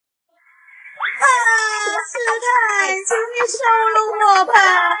师太，请你收了我吧！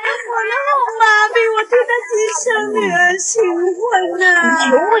我的后妈逼我替她亲生女儿行婚啊！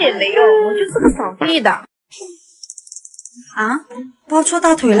求我也没用，我就是个扫地的。啊，抱错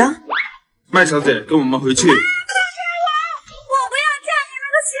大腿了？麦小姐，跟我们回去。我不要嫁给那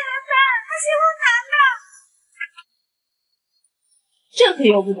个闲人，他喜欢男的。这可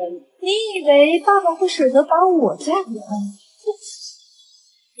由不得你！你以为爸爸会舍得把我嫁给他？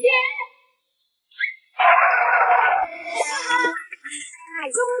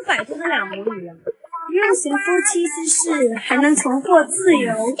终于摆脱这两母女了，任行夫妻之事，还能重获自由，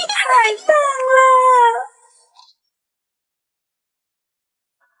太棒了！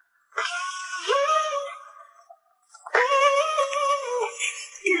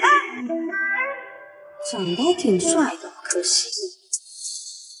长得挺帅的，可惜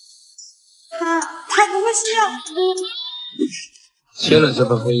他不会是要签了这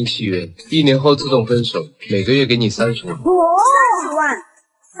份婚姻契约，1年后自动分手，每个月给你30万。30万，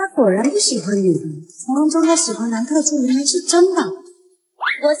他果然不喜欢女的，传闻中他喜欢男特助原来是真的。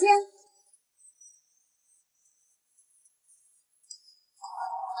我先。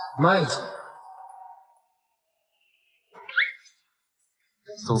麦子，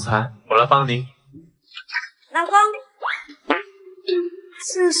总裁，我来帮您。老公，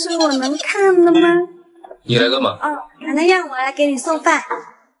这是我能看的吗？你来干嘛？哦，奶奶让我来给你送饭。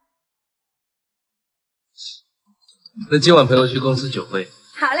那今晚陪我去公司酒会。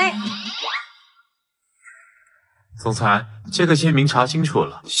好嘞。总裁，这个签名查清楚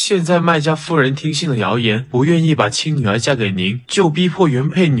了，现在麦家夫人听信了谣言，不愿意把亲女儿嫁给您，就逼迫原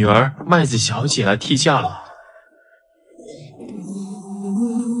配女儿麦子小姐来替嫁了。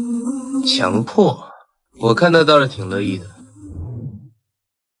强迫？我看他倒是挺乐意的。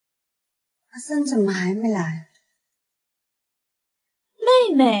阿森怎么还没来？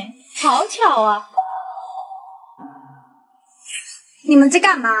妹妹，好巧啊！你们在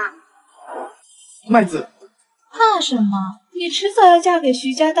干嘛？麦子，怕什么？你迟早要嫁给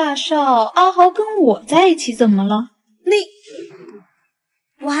徐家大少，阿豪跟我在一起怎么了？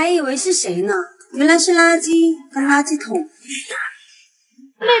我还以为是谁呢，原来是垃圾跟垃圾桶。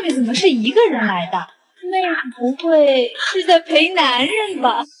妹妹怎么是一个人来的？妹妹不会是在陪男人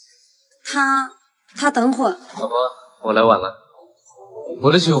吧？他等会儿。老婆，我来晚了，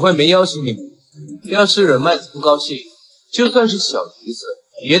我的酒会没邀请你们，要是惹麦子不高兴，就算是小姨子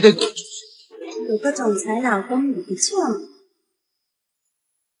也得滚出去。有个总裁老公也不错嘛。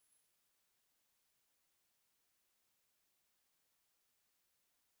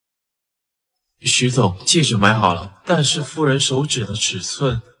徐总，戒指买好了，但是夫人手指的尺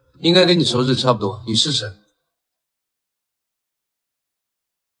寸应该跟你手指差不多，你试试。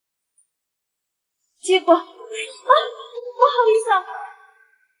结果，不好意思啊。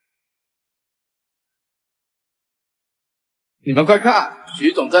你们快看，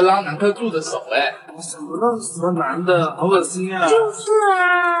徐总在拉男特助的手哎！什么男的，好恶心啊！就是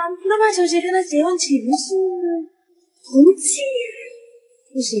啊，那麦小姐跟他结婚岂不是同气？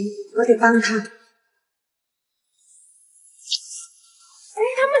不行，我得帮他。哎，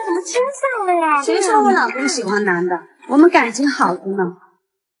他们怎么亲上了呀？谁说我老公喜欢男的？我们感情好着呢。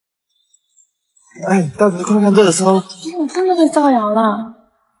哎，大家快看这搜！我真的被造谣了。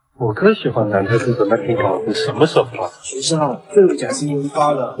我哥喜欢男特助的，那挺好，你什么时候发？学校这个假新闻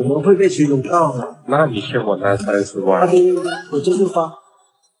发了，我们会被徐总告的。那你欠我那30万。我这就发。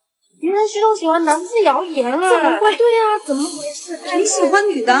原来徐总喜欢男的是谣言啊！怎么会？对啊，怎么回事？你喜欢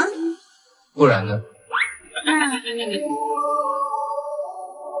女的？不然呢？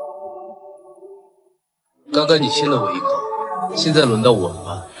刚刚你亲了我一口，现在轮到我了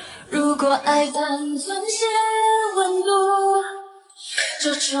吧？如果爱单纯些温度，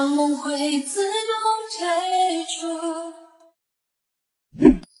这场梦会自动退出。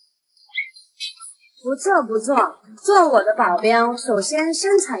不错不错，做我的保镖，首先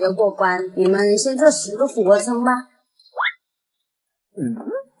身材要过关。你们先做10个俯卧撑吧。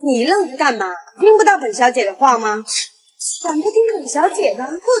你愣着干嘛？听不到本小姐的话吗？敢不听本小姐的，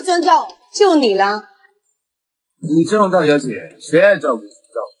不尊重，就你了。你这种大小姐，谁爱照顾谁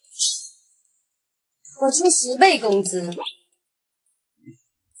照顾？我出10倍工资，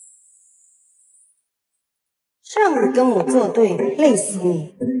让你跟我作对，累死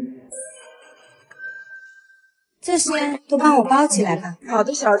你。这些都帮我包起来吧。好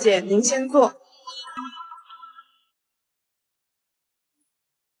的，小姐，您先坐。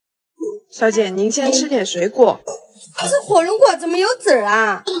小姐，您先吃点水果。这火龙果怎么有籽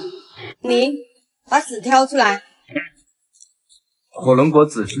啊？你把籽挑出来。火龙果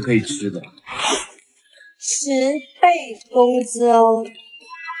籽是可以吃的。10倍工资哦。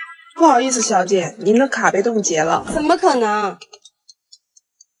不好意思，小姐，您的卡被冻结了。怎么可能？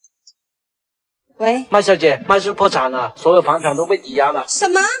喂，麦小姐，麦叔破产了，所有房产都被抵押了。什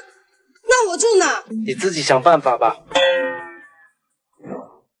么？那我住哪？你自己想办法吧。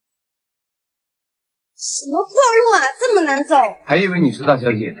什么破路啊，这么难走？还以为你是大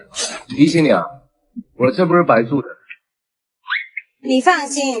小姐呢。提醒你啊，我这不是白住的。你放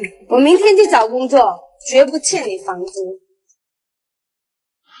心，我明天就找工作，绝不欠你房租。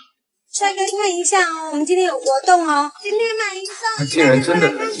帅哥，看一下哦，我们今天有活动哦，今天买一送一。他竟然真的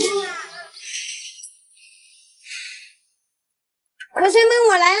能接。同学们，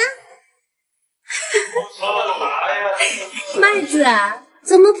我来啦！麦子啊，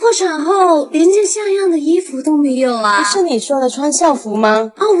怎么破产后连件像样的衣服都没有啊？不是你说的穿校服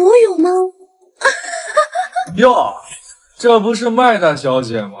吗？啊，我有吗？哟，这不是麦大小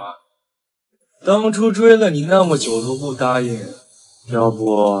姐吗？当初追了你那么久都不答应，要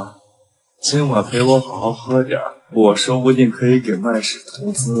不今晚陪我好好喝点，我说不定可以给麦氏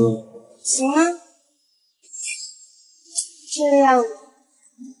投资。行啊，这样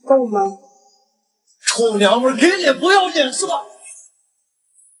够吗？臭娘们，给脸不要脸是吧？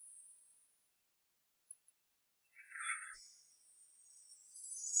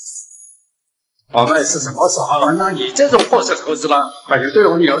我们是什么时候轮到你这种破事投资了？快点对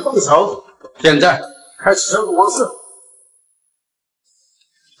我女儿动手！现在开始模式。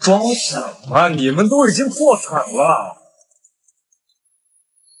装什么？你们都已经破产了。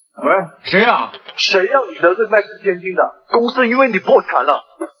喂，谁啊？谁让你得罪麦氏千金的？公司因为你破产了。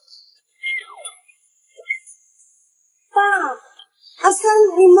爸，阿森，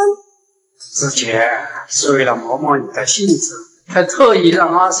你们之前是为了磨磨你的性子，才特意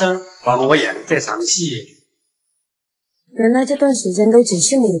让阿生帮我演这场戏。原来这段时间都只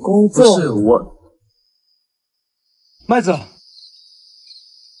是你的工作。不是我，麦子，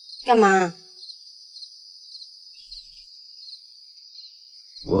干嘛？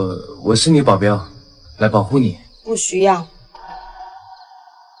我是你保镖，来保护你。不需要。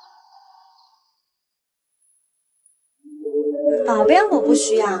保镖我不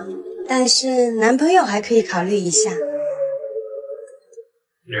需要，但是男朋友还可以考虑一下。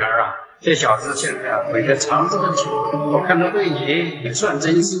女儿啊，这小子现在为了肠子问题，我看他对你也算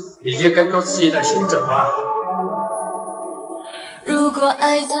真心，你就跟着自己的心走吧。如果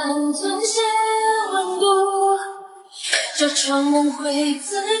爱残存些温度，这场梦会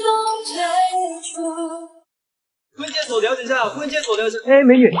自动退出。婚介所了解一下，婚介所了解。哎，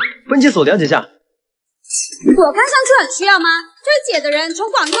美女，婚介所了解一下。我看上去很需要吗？追姐的人从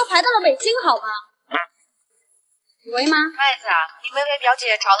广州排到了北京，好吗？喂吗？麦子啊，你薇薇表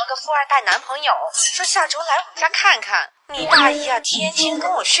姐找了个富二代男朋友，说下周来我们家看看。你大姨啊，天天跟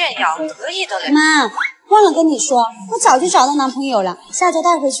我炫耀，得意的嘞。妈，忘了跟你说，我早就找到男朋友了，下周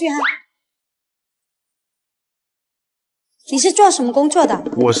带回去哈。你是做什么工作的？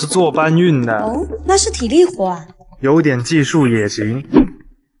我是做搬运的。哦，那是体力活啊。有点技术也行。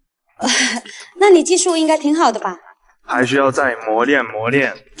那你技术应该挺好的吧？还需要再磨练磨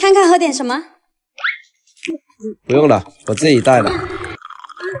练。看看喝点什么？不用了，我自己带的。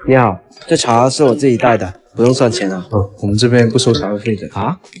你好，这茶是我自己带的，不用算钱啊。我们这边不收茶位费的。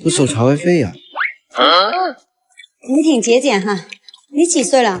啊？不收茶位费呀？你挺节俭哈。你几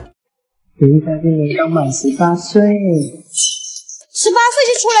岁了您家今年刚满18岁。18岁就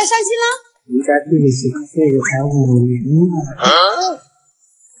出来相亲了？您家距离18岁也才5年了。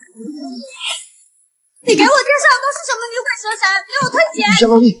你给我介绍都是什么牛鬼蛇神，给我退钱！相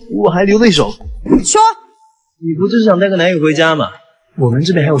当于我还留对手。说，你不就是想带个男友回家吗？我们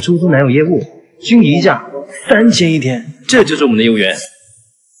这边还有出租男友业务，均宜价3000一天，这就是我们的业务员。这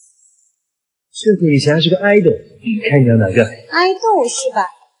个以前还是个 idol， 你看你要哪个？爱豆是吧？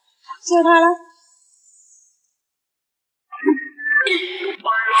就他了。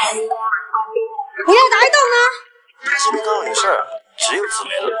不要打动啊！这边刚好有事儿，只有紫薇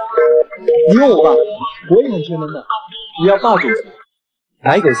了。你问我吧，我也很缺门的。你要霸主，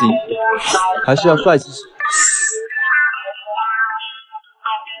哪一个行？还是要帅气？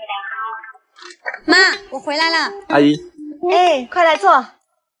妈，我回来了。阿姨，哎，快来坐。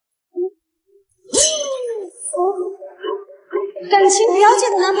感情表姐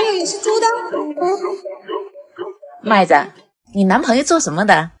的男朋友也是猪的。麦子，你男朋友做什么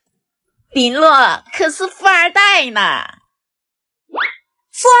的？林洛可是富二代呢。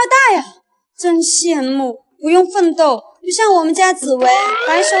富二代啊，真羡慕，不用奋斗，就像我们家紫薇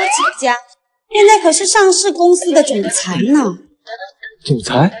白手起家，现在可是上市公司的总裁呢。总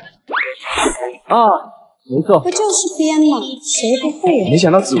裁？啊，没错，不就是编吗？谁不会啊？没想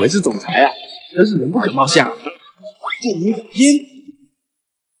到紫薇是总裁啊，真是人不可貌相。这你个天！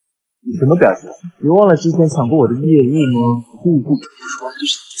什么表情？你忘了之前抢过我的业务吗？不说这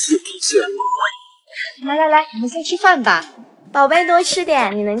是自底线。来，我们先吃饭吧。宝贝，多吃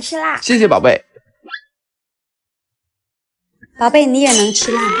点，你能吃辣。谢谢宝贝。宝贝，你也能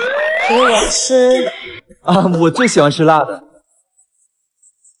吃辣，给我吃。啊，我最喜欢吃辣的。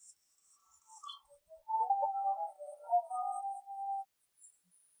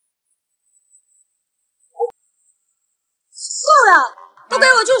够了，都给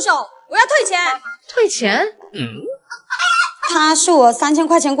我住手！我要退钱。退钱？他是我3000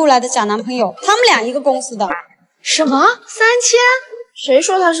块钱雇来的假男朋友，他们俩一个公司的。什么？3000？谁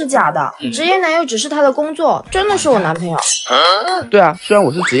说他是假的？职业男友只是他的工作，真的是我男朋友。对啊，虽然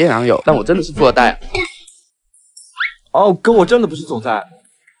我是职业男友，但我真的是富二代。哦，可我真的不是总裁。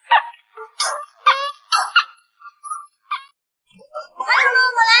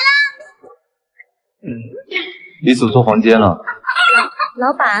你走错房间了。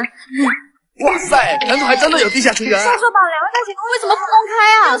老板。哇塞，男主还真的有地下情人。销售榜2位大姐为什么不公开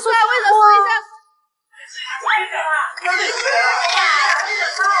啊？说为了说一下。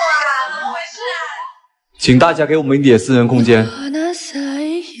请大家给我们一点私人空间。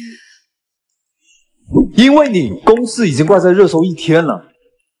因为你公司已经挂在热搜1天了。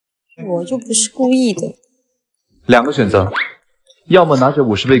我就不是故意的。2个选择，要么拿着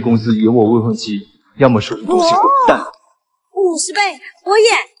50倍工资演我未婚妻，要么收拾东西滚蛋。50倍，我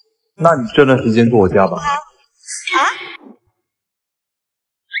演。那你这段时间住我家吧。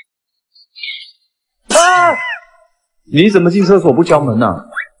啊！你怎么进厕所不敲门呢？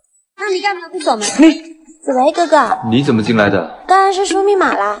那你干嘛不锁门？紫薇哥哥，你怎么进来的？当然是输密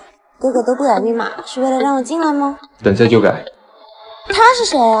码啦。哥哥都不改密码，是为了让我进来吗？等下就改。他是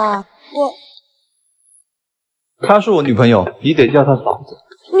谁啊？她是我女朋友，你得叫她嫂子。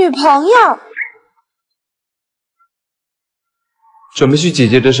女朋友？准备去姐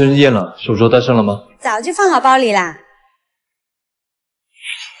姐的生日宴了，手镯带上了吗？早就放好包里啦。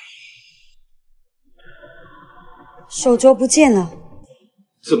手镯不见了，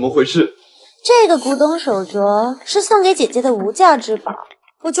怎么回事？这个古董手镯是送给姐姐的无价之宝。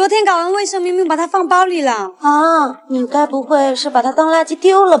我昨天搞完卫生，明明把它放包里了。啊，你该不会是把它当垃圾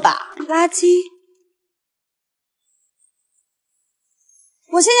丢了吧？垃圾？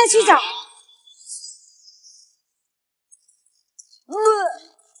我现在去找。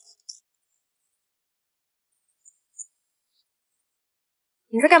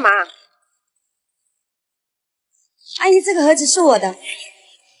你在干嘛？阿姨，这个盒子是我的，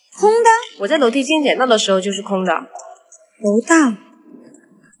空的。我在楼梯间捡到的时候就是空的。楼道。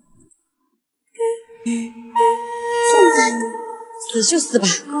死就死吧。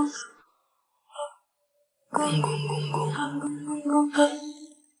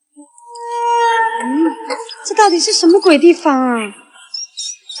这到底是什么鬼地方啊？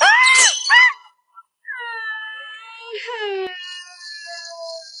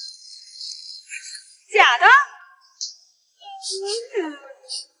假的？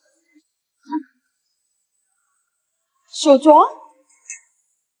手镯？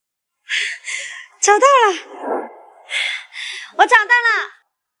找到了！我找到了！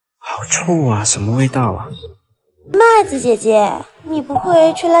好臭啊，什么味道啊？麦子姐姐，你不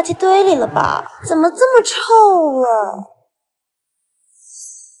会去垃圾堆里了吧？怎么这么臭了？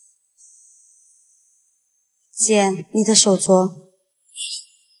姐，你的手镯。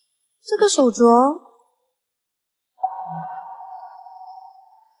这个手镯，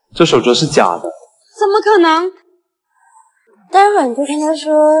这手镯是假的。怎么可能？待会儿你就跟他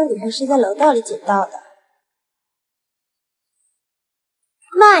说礼物是在楼道里捡到的。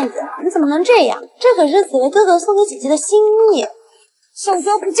麦子，你怎么能这样？这可是紫薇哥哥送给姐姐的心意。手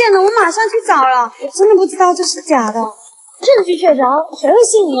镯不见了，我马上去找了。我真的不知道这是假的。证据确凿，谁会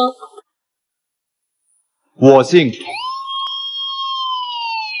信呢？我信。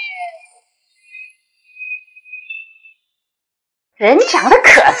人长得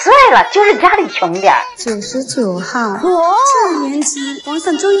可帅了，就是家里穷点儿。99号，这颜值，皇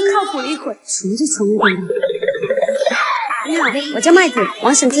上终于靠谱了一会，穷就穷一点吧。你好，我叫麦子，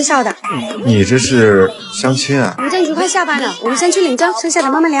王婶介绍的。你这是相亲啊？吴镇局快下班了，我们先去领证，剩下的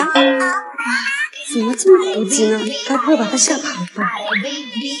慢慢聊。怎么这么猴急呢？该不会把他吓跑了吧？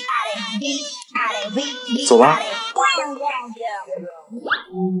走吧。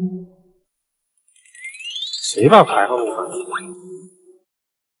谁把牌号给我？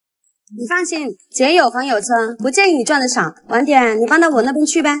你放心，姐有房有车，不介意你赚的少，晚点你搬到我那边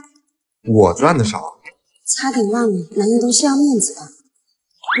去呗。我赚的少。差点忘了，男人都是要面子的。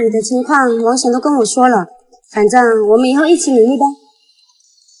你的情况王婶都跟我说了，反正我们以后一起努力呗。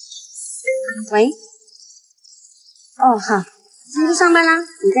喂？哦，好，先去上班啦，你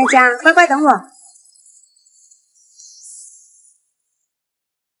在家乖乖等我。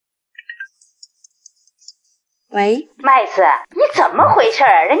喂，麦子，你怎么回事？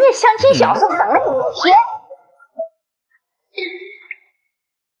人家相亲小宋等了你1天。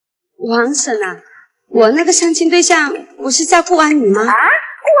王婶啊，我那个相亲对象不是叫顾安宇吗？啊，顾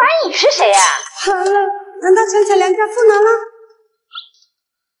安宇是谁呀？好了，难道成良家妇男了？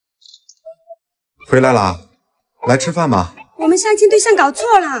回来啦，来吃饭吧。我们相亲对象搞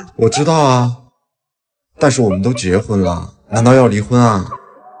错了。我知道啊，但是我们都结婚了，难道要离婚啊？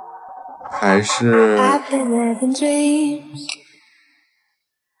还是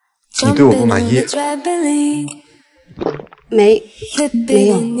你对我不满意？没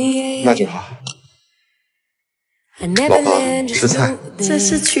有。那就好。老婆，吃菜。这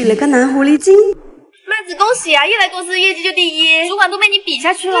是娶了个男狐狸精。麦子，恭喜啊！一来公司业绩就第1，主管都被你比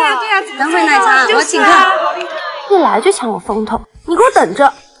下去了。对啊，等会奶茶，我请客。一来就抢我风头，你给我等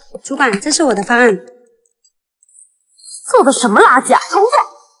着！主管，这是我的方案。做的什么垃圾啊！重做！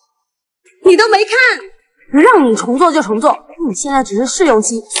你都没看，让你重做就重做，你现在只是试用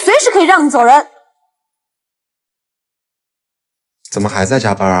期，随时可以让你走人。怎么还在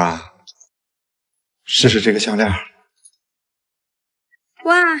加班啊？试试这个项链。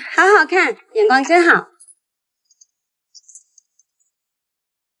哇，好好看，眼光真好。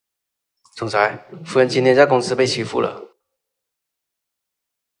总裁，夫人今天在公司被欺负了。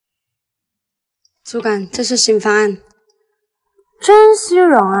主管，这是新方案。真虚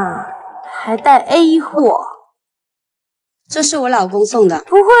荣啊！还带 A 货，这是我老公送的，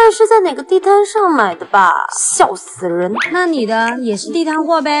不会是在哪个地摊上买的吧？笑死人！那你的也是地摊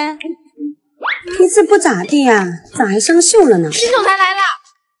货呗？批次不咋地呀，咋还生锈了呢？新总裁来了！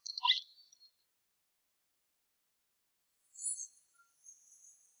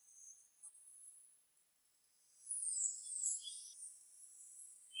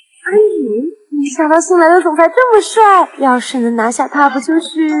安宇，没想到新来的总裁这么帅，要是能拿下他，不就是？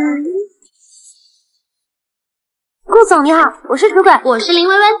顾总你好，我是主管，我是林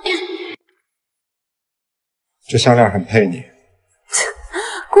薇薇。这项链很配你。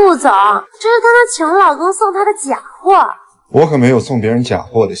顾总，这是她的前老公送她的假货。我可没有送别人假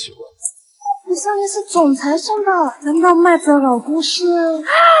货的习惯。这项链是总裁送的，难道麦子的老公是？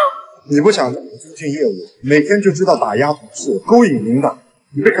你不想在我促进业务，每天就知道打压同事、勾引领导，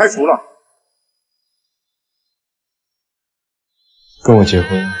你被开除了。跟我结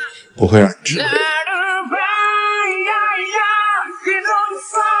婚，不会让你知道。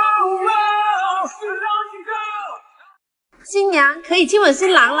新娘可以亲吻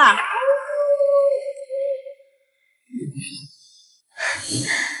新郎了。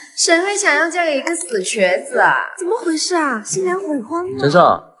谁会想要嫁给一个死瘸子啊？怎么回事啊？新娘悔婚了？陈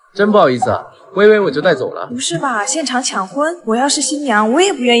少，真不好意思啊，微微我就带走了。不是吧？现场抢婚？我要是新娘，我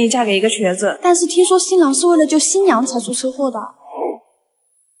也不愿意嫁给一个瘸子。但是听说新郎是为了救新娘才出车祸的。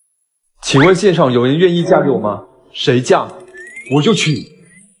请问现场有人愿意嫁给我吗？谁嫁，我就娶。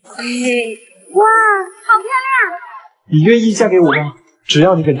哇，好漂亮！你愿意嫁给我吗？只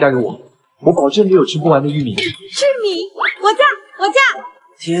要你肯嫁给我，我保证你有吃不完的玉米。玉米，我嫁，我嫁！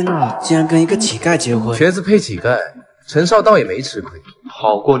天哪，竟然跟一个乞丐结婚！瘸子配乞丐，陈少倒也没吃亏，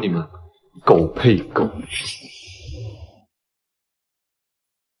好过你们狗配狗。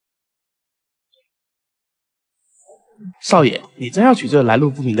少爷，你真要娶这个来路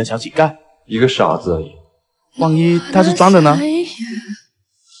不明的小乞丐？一个傻子而已。万一他是装的呢？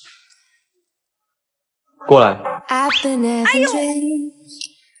过来。哎呦！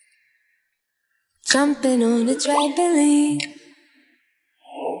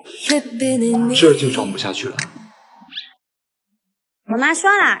这就装不下去了。我妈说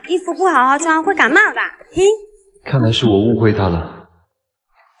了，衣服不好好穿会感冒的。嘿，看来是我误会他了。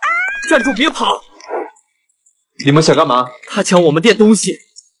站住，别跑！你们想干嘛？他抢我们店东西。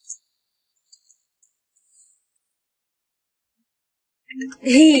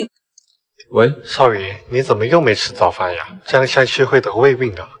嘿，喂，少爷，你怎么又没吃早饭呀？这样下去会得胃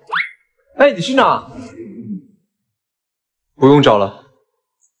病的。哎，你去哪？不用找了。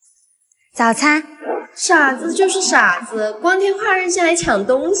早餐。傻子就是傻子，光天化日下还抢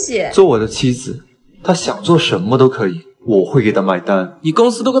东西。做我的妻子，她想做什么都可以，我会给她买单。你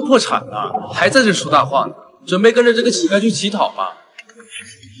公司都快破产了，还在这说大话呢？准备跟着这个乞丐去乞讨吧。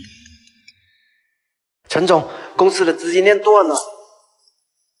陈总，公司的资金链断了。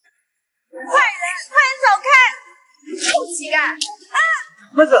快人走开！臭乞丐！啊！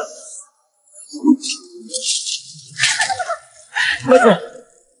妹子，妹子。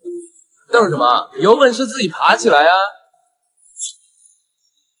瞪什么？有本事自己爬起来啊！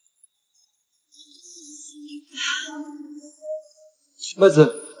麦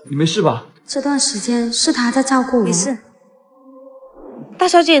子，你没事吧？这段时间是他在照顾我。没事。大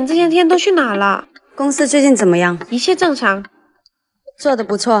小姐，你这些天都去哪了？公司最近怎么样？一切正常。做得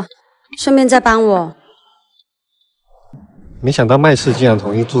不错，顺便再帮我。没想到麦氏竟然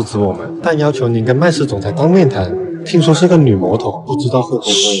同意阻止我们，但要求您跟麦氏总裁当面谈。听说是个女魔头，不知道会不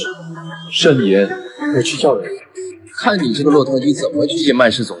会……慎言，我去叫人。看你这个落汤鸡怎么去见麦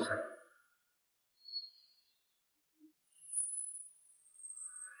氏总裁。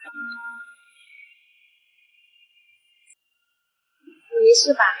没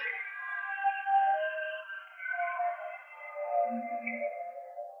事吧？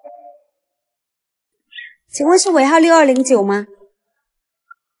请问是尾号6209吗？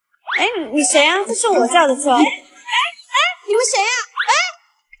哎，你谁啊？这是我叫的车。你们谁啊？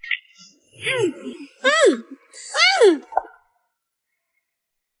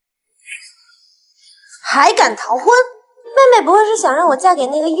还敢逃婚？妹妹不会是想让我嫁给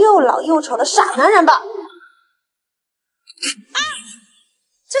那个又老又丑的傻男人吧？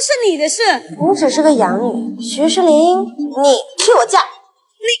这是你的事。你只是个养女，徐世林，你替我嫁。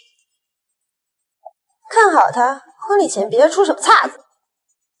你看好他，婚礼前别出什么岔子。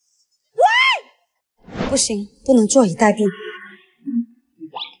喂！不行，不能坐以待毙。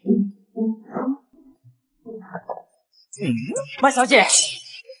麦小姐。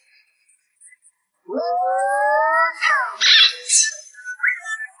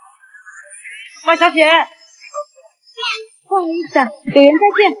麦小姐。不好意思，有缘再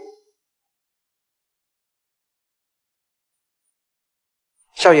见。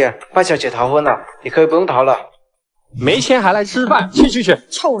少爷，麦小姐逃婚了，你可以不用逃了。没钱还来吃饭，去！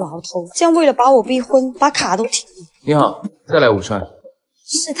臭老头，这样为了把我逼婚，把卡都停了。你好，再来5串。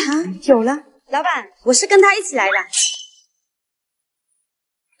是他，有了。老板，我是跟他一起来的。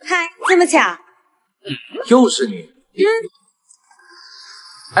嗨，这么巧？又是你。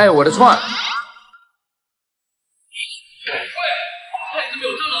哎，我的串。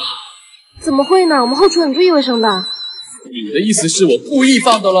怎么会呢？我们后厨很注意卫生的。你的意思是我故意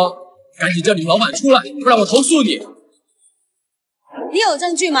放的了？赶紧叫你老板出来，不然我投诉你。你有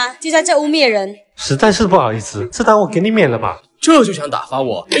证据吗？就在这污蔑人。实在是不好意思，这单我给你免了吧。这就想打发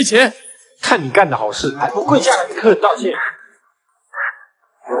我？没钱？看你干的好事，还不跪下来给客人道歉？你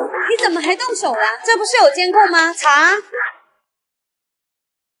怎么还动手了？这不是有监控吗？查！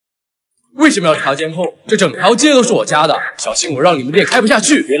为什么要查监控？这整条街都是我家的，小心我让你们店开不下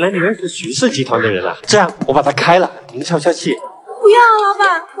去。原来你认识徐氏集团的人啊！这样我把他开了，您消消气。不要啊，老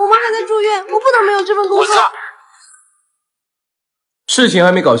板，我妈还在住院，我不能没有这份工作。事情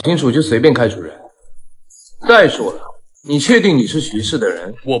还没搞清楚就随便开除人。再说了，你确定你是徐氏的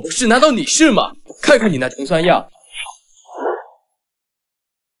人？我不是，难道你是吗？看看你那穷酸样。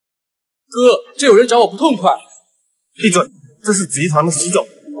哥，这有人找我不痛快。闭嘴！这是集团的徐总。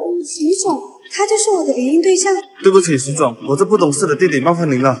徐总，他就是我的联姻对象。对不起，徐总，我这不懂事的弟弟冒犯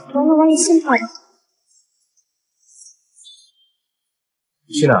您了。往你先跑吧。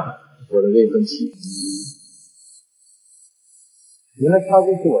去哪？我的未婚妻。原来她就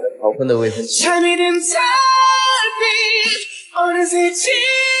是我的逃婚的未婚妻。大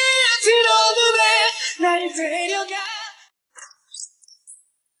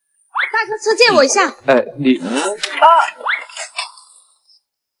哥，车借我一下。哎，你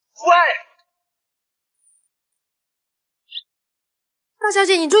喂，大小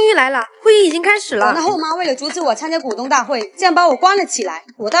姐，你终于来了，会议已经开始了。我的后妈为了阻止我参加股东大会，这样把我关了起来，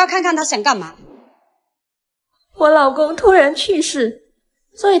我倒要看看她想干嘛。我老公突然去世，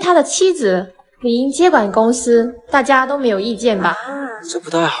作为他的妻子，理应接管公司，大家都没有意见吧？这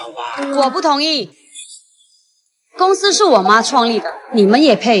不太好吧？我不同意。公司是我妈创立的，你们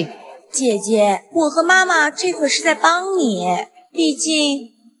也配？姐姐，我和妈妈这会是在帮你，毕竟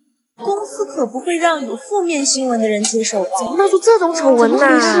公司可不会让有负面新闻的人接手的。怎么闹出这种丑闻呢？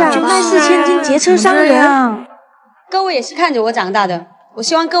就卖世千金，劫车伤人。各位也是看着我长大的，我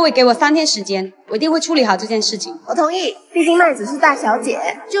希望各位给我3天时间，我一定会处理好这件事情。我同意，毕竟麦子是大小姐。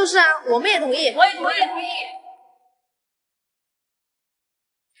就是啊，我们也同意。我也同意。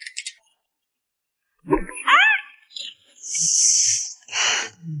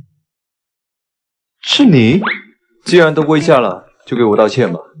是你？既然都跪下了，就给我道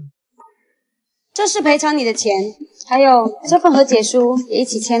歉吧。这是赔偿你的钱，还有这份和解书也一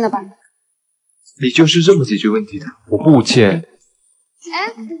起签了吧。你就是这么解决问题的？我不签。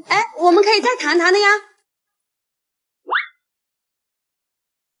哎，我们可以再谈谈的呀。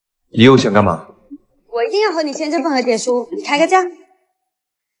你又想干嘛？我一定要和你签这份和解书，你开个价。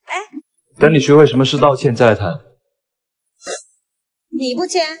等你学会什么是道歉再来谈。你不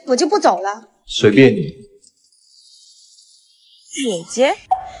签，我就不走了。随便你。姐姐，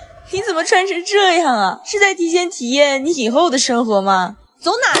你怎么穿成这样啊？是在提前体验你以后的生活吗？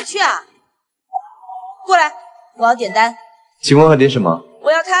走哪去啊？过来，我要点单。请问喝点什么？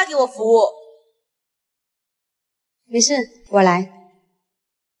我要他给我服务。没事，我来。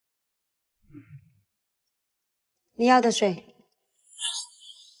你要的水。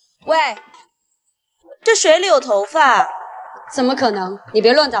喂，这水里有头发。怎么可能？你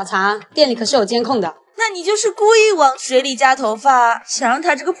别乱找茬，店里可是有监控的。那你就是故意往水里加头发，想让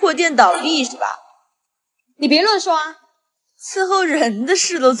他这个破店倒闭是吧？你别乱说啊！伺候人的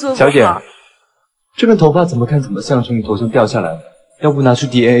事都做不好。小姐，这根头发怎么看怎么像从你头上掉下来的，要不拿去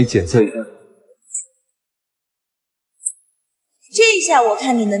DNA 检测一下？这下我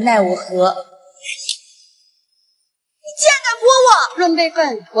看你能奈我何！你竟然敢泼我！论辈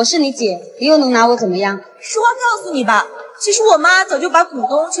分，我是你姐，你又能拿我怎么样？实话告诉你吧，其实我妈早就把股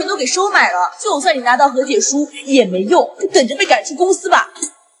东全都给收买了，就算你拿到和解书也没用，就等着被赶出公司吧。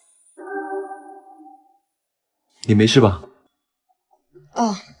你没事吧？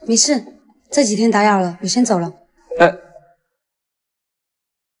哦，没事，这几天打扰了，我先走了。哎。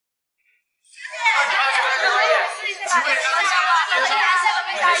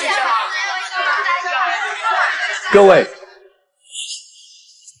各位，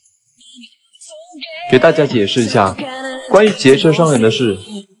给大家解释一下，关于劫车伤人的事，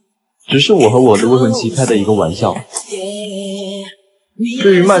只是我和我的未婚妻开的一个玩笑。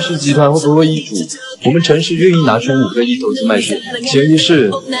对于麦氏集团会不会易主，我们陈氏愿意拿出5个亿投资麦氏，前提是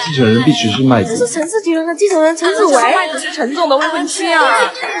继承人必须是麦子。这是陈氏集团的继承人陈子维，麦子是陈总的未婚妻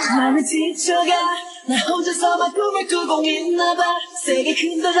啊。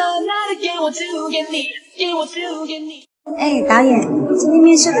哎，导演，今天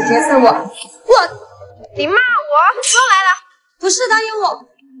面试的角色我，你骂我？又来了？不是导演我。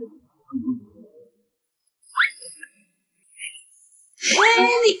哎，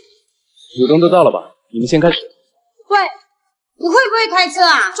股东都到了吧？你们先开始。喂，你会不会开车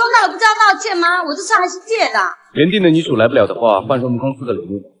啊？撞到了不知道道歉吗？我这车还是借的。原定的女主来不了的话，换成我们公司的雷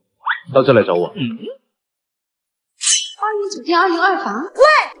路，到这来找我。欢迎主题202房。喂，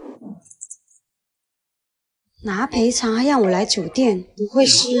拿赔偿还让我来酒店，不会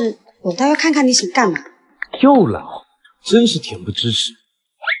是我倒要看看你想干嘛？又来，真是恬不知耻。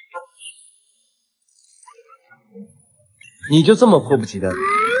你就这么迫不及待？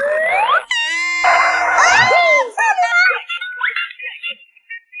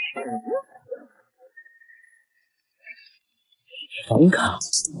房卡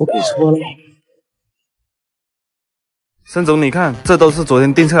我给错了。申总，你看，这都是昨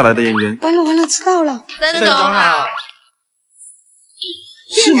天定下来的演员。完了完了，知道了。申总好。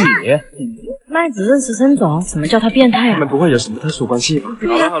是你？麦子认识申总，怎么叫他变态啊？他们不会有什么特殊关系吧？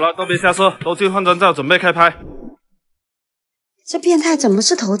好了好了，都别瞎说，都去换张照，准备开拍。这变态怎么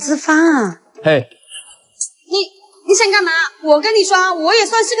是投资方啊？嘿，你想干嘛？我跟你说，我也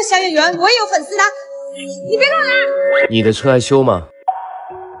算是个小演员，我也有粉丝的。你别乱来！你的车还修吗？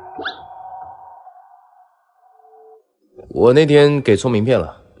我那天给错名片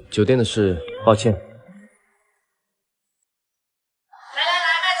了，酒店的事，抱歉。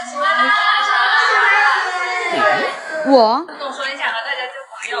我跟我说一下和大家做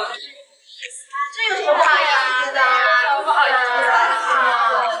朋友。这有什么不好意思的？不好意思啊，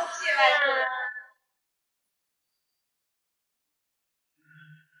谢麦子。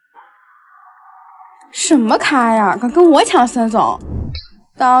什么咖呀？敢跟我抢申总？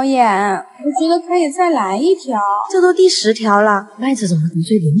导演，我觉得可以再来一条。这都第10条了，麦子怎么得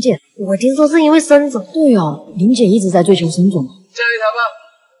罪林姐？我听说是因为申总。对哦，林姐一直在追求申总。加一条吧。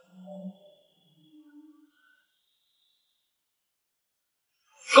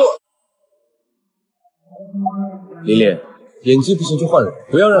琳琳，演技不行就换人，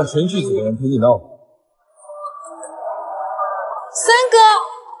不要让全剧组的人陪你闹。三哥。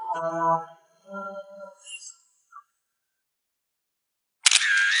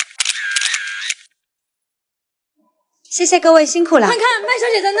谢谢各位辛苦了。看看麦小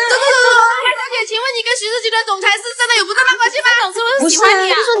姐在那。走，麦小姐，请问你跟徐氏集团总裁是真的有不正当关系吗？总是不是喜欢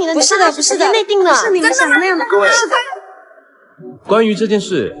你啊？就说你的不是的，不是的，内定的，不是你们想的那样的。各位，是的。关于这件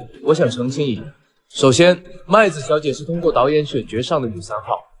事，我想澄清一点。首先，麦子小姐是通过导演选角上的女3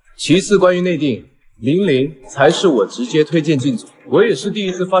号。其次，关于内定，玲玲才是我直接推荐进组。我也是第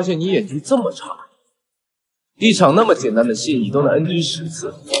一次发现你演技这么差，一场那么简单的戏你都能 NG 10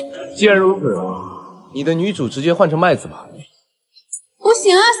次。既然如此，你的女主直接换成麦子吧。不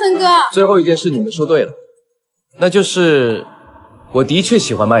行啊，森哥。最后一件事你们说对了，那就是我的确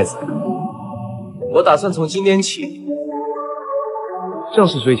喜欢麦子。我打算从今天起正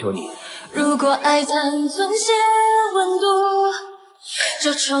式追求你。如果爱暂存些温度，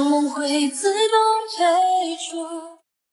这场梦会自动退出。